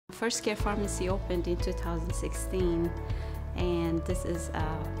First Care Pharmacy opened in 2016, and this is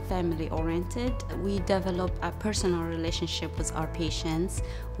family-oriented. We develop a personal relationship with our patients.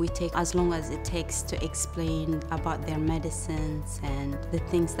 We take as long as it takes to explain about their medicines and the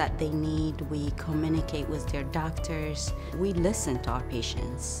things that they need. We communicate with their doctors. We listen to our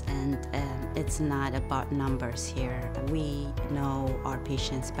patients, and it's not about numbers here. We know our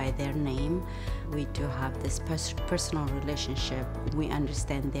patients by their name. We do have this personal relationship. We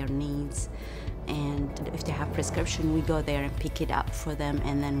understand their needs. And if they have prescription, we go there and pick it up for them,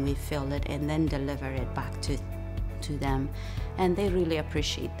 and then we fill it and then deliver it back to them. And they really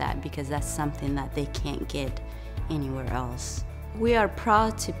appreciate that because that's something that they can't get anywhere else. We are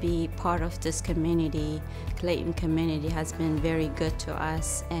proud to be part of this community. Clayton community has been very good to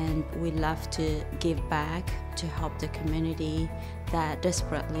us, and we love to give back to help the community that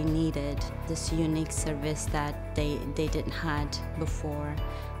desperately needed this unique service that they didn't had before.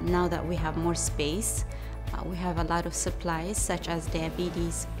 Now that we have more space, we have a lot of supplies such as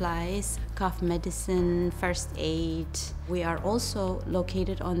diabetes supplies, cough medicine, first aid. We are also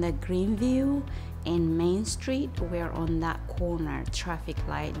located on the Greenview and Main Street. We're on that corner traffic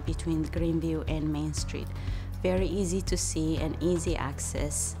light between Greenview and Main Street. Very easy to see and easy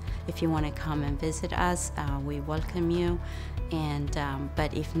access. If you want to come and visit us, we welcome you. And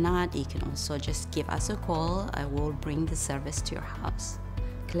but if not, you can also just give us a call. I will bring the service to your house.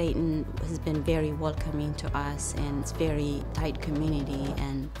 Clayton has been very welcoming to us, and it's very tight community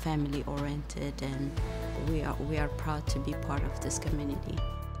and family oriented, and we are proud to be part of this community.